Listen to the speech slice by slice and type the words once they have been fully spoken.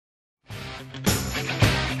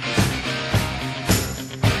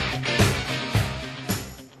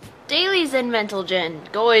Dailies and mental gen,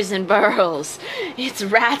 boys and girls, it's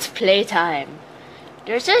rat playtime.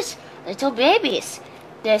 This is little babies.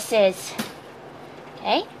 This is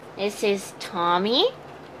Tommy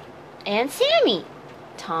and Sammy.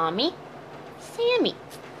 Tommy, Sammy.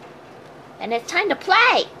 And it's time to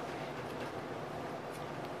play.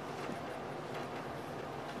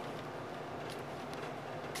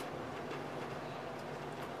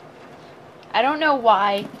 I don't know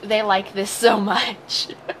why they like this so much.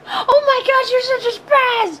 Oh my gosh, you're such a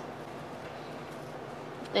spaz!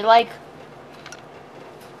 They like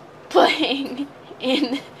playing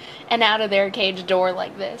in and out of their cage door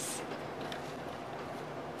like this.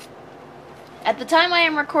 At the time I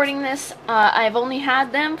am recording this, I've only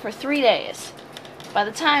had them for 3 days. By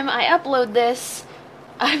the time I upload this,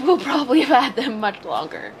 I will probably have had them much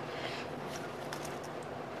longer.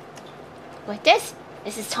 Like this?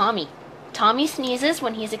 This is Tommy. Tommy sneezes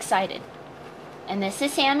when he's excited. And this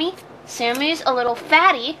is Sammy. Sammy's a little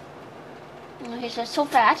fatty. Oh, he's just so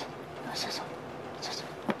fat.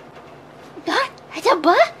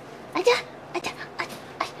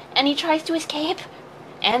 And he tries to escape.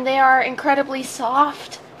 And they are incredibly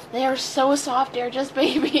soft. They are so soft, they're just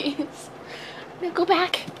babies. Now go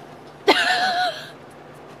back.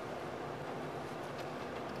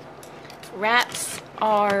 Rats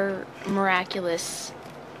are miraculous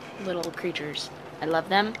little creatures. I love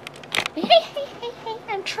them. Hey,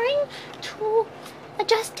 I'm trying to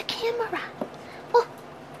adjust the camera. Oh,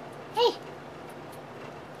 hey.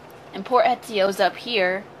 And poor Ezio's up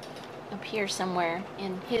here somewhere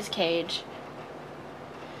in his cage.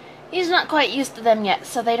 He's not quite used to them yet,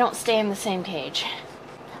 so they don't stay in the same cage.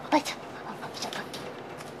 Hey!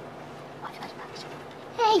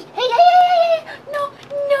 No!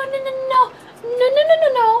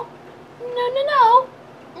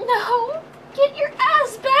 No! Get your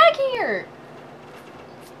ass back here!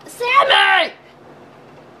 Sammy!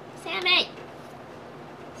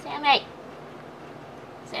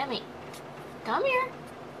 Come here.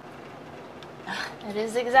 That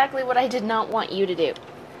is exactly what I did not want you to do.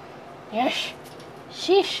 Yes.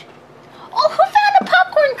 Sheesh. Oh, who found a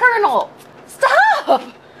popcorn kernel? Stop!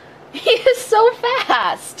 He is so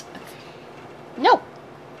fast. No.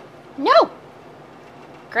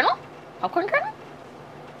 Kernel? Popcorn kernel?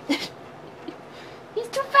 He's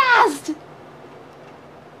too fast.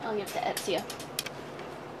 I'll give it to Ezio.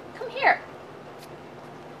 Come here.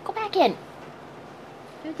 Go back in.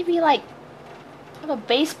 You have to be like, have a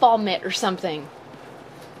baseball mitt or something.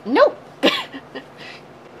 No.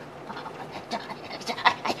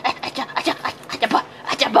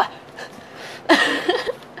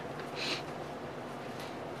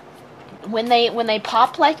 When they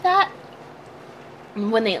pop like that,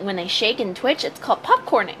 when they shake and twitch, it's called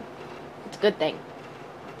popcorning. It's a good thing.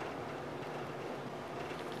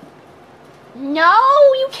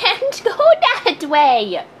 No, you can't go that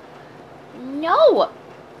way. No.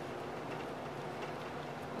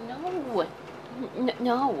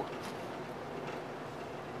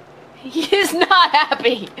 He is not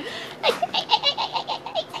happy.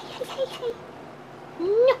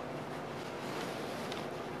 No.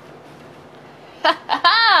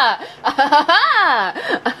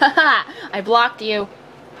 I blocked you.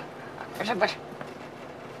 Bless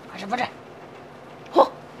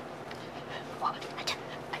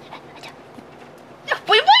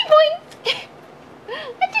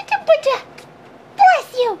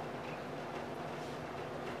you.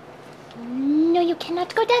 No, you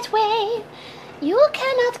cannot go that way. You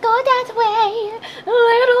cannot go that way,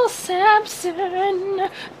 little Samson.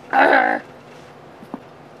 Arr.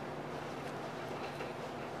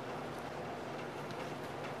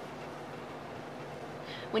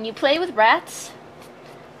 When you play with rats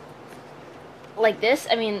like this,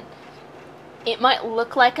 I mean, it might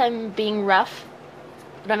look like I'm being rough,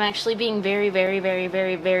 but I'm actually being very, very, very,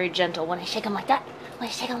 very, very gentle. When I shake them like that, I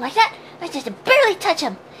just barely touch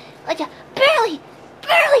them. I just barely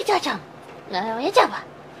touch them.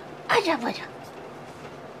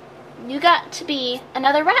 You got to be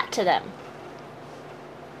another rat to them.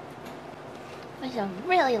 It's a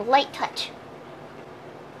really light touch.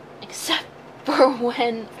 Except for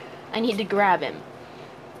when I need to grab him.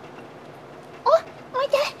 Oh,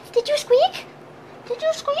 did you squeak? Did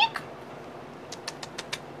you squeak?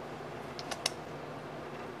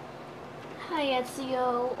 Hi,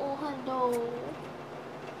 Ezio. Oh, hello.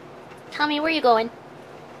 Tommy, where you going?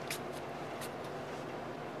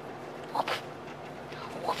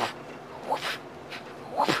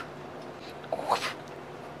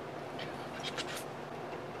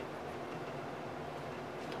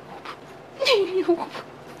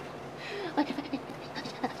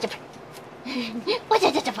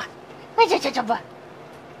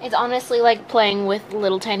 It's honestly like playing with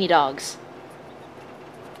little tiny dogs.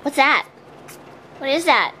 What's that? What is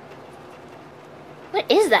that?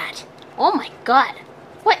 What is that? Oh my god.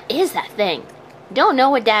 What is that thing? Don't know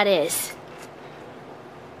what that is.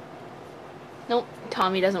 Nope,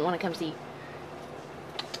 Tommy doesn't want to come see.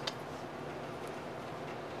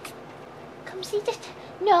 Come see this.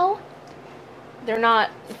 No. They're not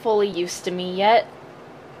fully used to me yet.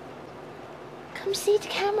 Come see the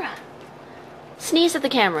camera. Sneeze at the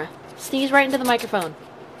camera. Sneeze right into the microphone.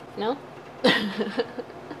 No?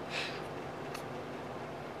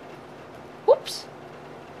 Whoops.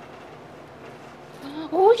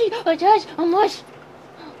 Oh, gee. Oh, Dad. Oh, mush.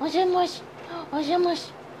 What's in mush? What's in mush?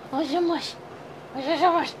 What's in mush? What's in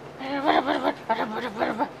mush?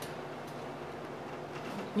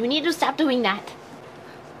 You need to stop doing that.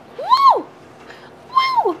 Woo!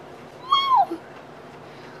 Woo! Woo! Woo!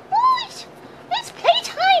 It's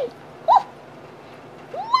playtime! Woo!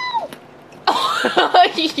 Woo!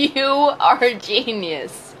 You are a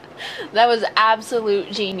genius. That was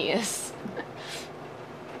absolute genius.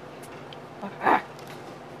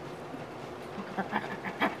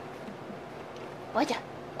 Oja,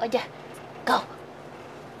 go.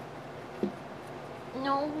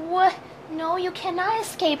 No, you cannot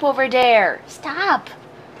escape over there. Stop.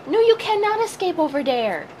 No, you cannot escape over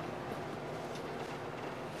there.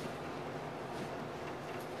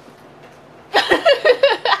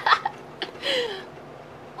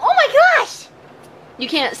 Oh my gosh! You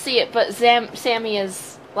can't see it, but Sammy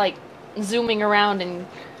is, like, zooming around and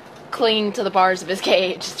clinging to the bars of his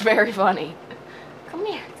cage. It's very funny. Come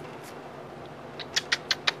here.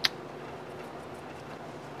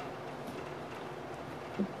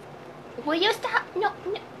 Will you stop? No,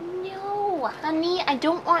 honey, I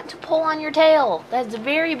don't want to pull on your tail. That's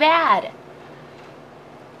very bad.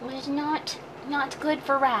 It is not good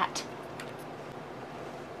for rat.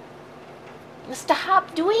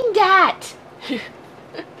 Stop doing that.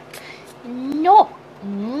 No.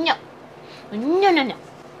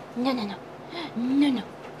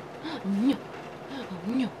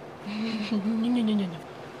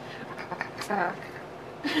 Stop.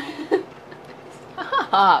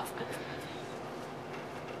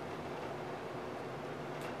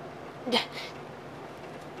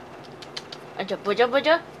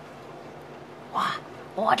 Buja.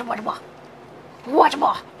 What?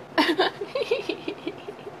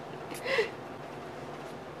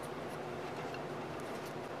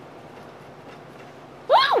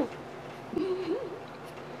 Woo!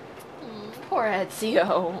 Poor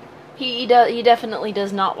Ezio. He definitely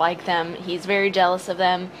does not like them. He's very jealous of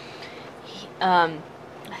them. I'm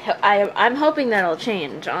hoping that'll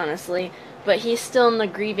change, honestly, but he's still in the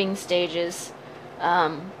grieving stages.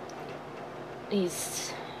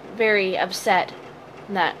 He's very upset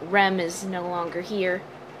that Rem is no longer here.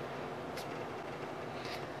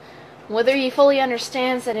 Whether he fully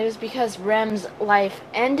understands that it was because Rem's life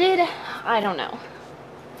ended, I don't know.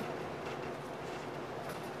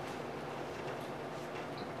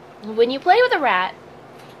 When you play with a rat,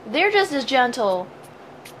 they're just as gentle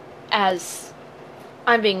as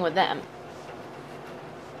I'm being with them.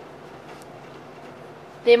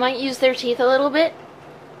 They might use their teeth a little bit,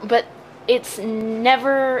 but it's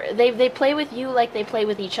never, they play with you like they play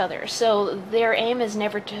with each other, so their aim is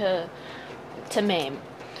never to maim.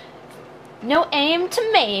 No aim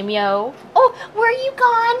to maim, yo. Oh, were you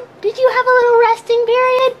gone? Did you have a little resting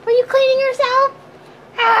period? Were you cleaning yourself?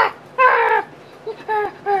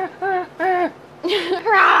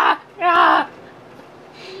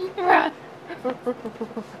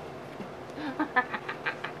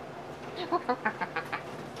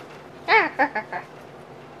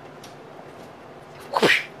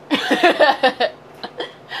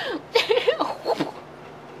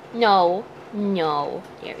 No.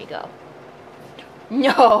 Here we go.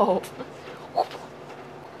 No.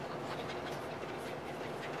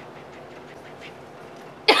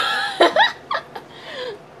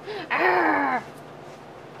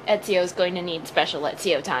 Ezio's going to need special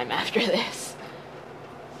Ezio time after this.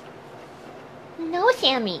 No,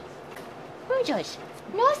 Sammy. Joyce.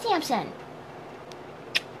 No, Samson.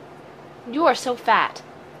 You are so fat.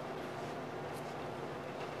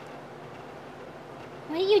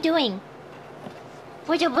 What are you doing?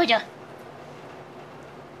 Buja.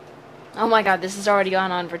 Oh my god, this has already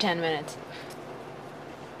gone on for 10 minutes.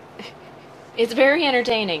 It's very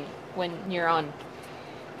entertaining when you're on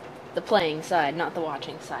the playing side, not the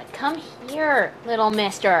watching side. Come here, little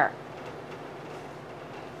mister.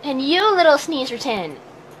 And you, little Sneezerton.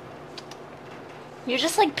 You're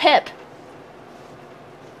just like Pip.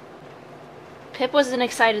 Pip was an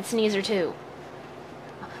excited sneezer too.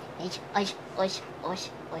 Oish, oish, oish, oish,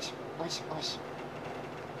 oish, oish, oish.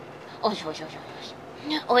 Oish, oish, oish, oish.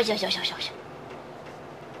 Oish, oish, oish, oish, oish.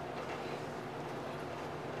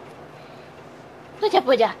 Puja,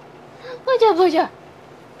 puja. Puja, puja.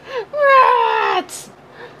 Rats!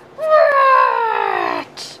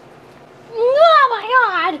 Rats! Oh my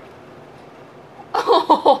god!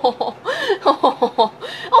 Oh, oh,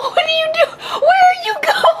 oh, what do you do? Where are you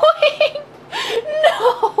going?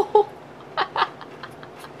 No!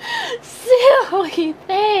 Silly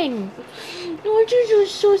thing! What you do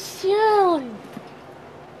so silly?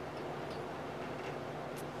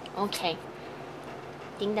 Okay.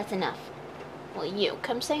 I think that's enough. Well, you,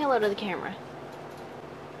 come say hello to the camera.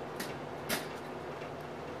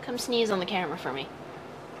 Come sneeze on the camera for me.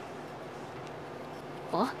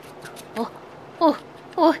 Oh, oh, oh,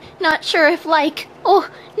 oh, not sure if like, oh,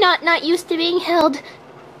 not used to being held.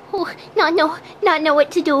 Oh, not know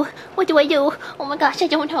what to do. What do I do? Oh my gosh, I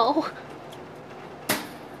don't know.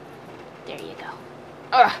 There you go.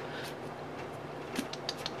 Ugh.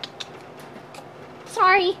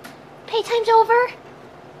 Sorry, playtime's over.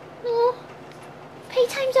 No,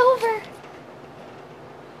 playtime's over.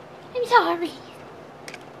 I'm sorry.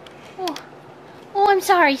 Oh, oh, I'm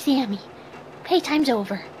sorry, Sammy. Playtime's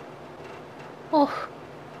over. Oh.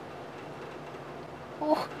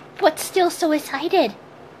 Oh, but still so excited.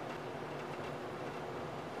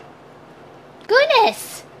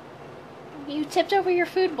 Goodness! You tipped over your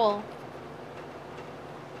food bowl.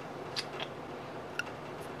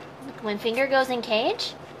 Look, when finger goes in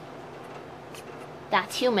cage,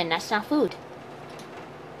 that's human, that's not food.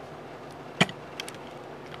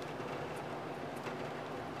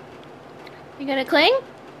 You gonna cling?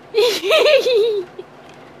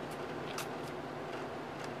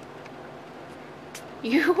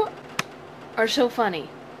 You are so funny.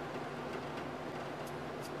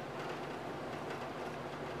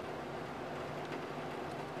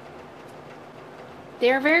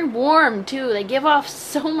 They're very warm too. They give off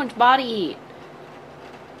so much body heat.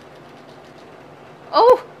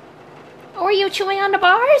 Oh! Oh, are you chewing on the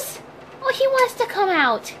bars? Oh, he wants to come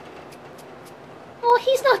out. Oh,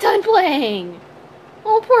 he's not done playing.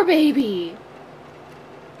 Oh, poor baby.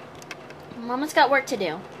 Mama's got work to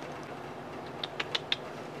do.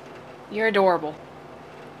 You're adorable.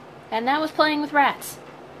 And that was playing with rats.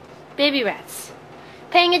 Baby rats.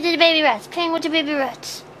 Playing with the baby rats. Playing with the baby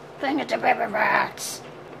rats. Playing with the baby rats.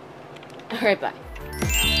 Alright, bye.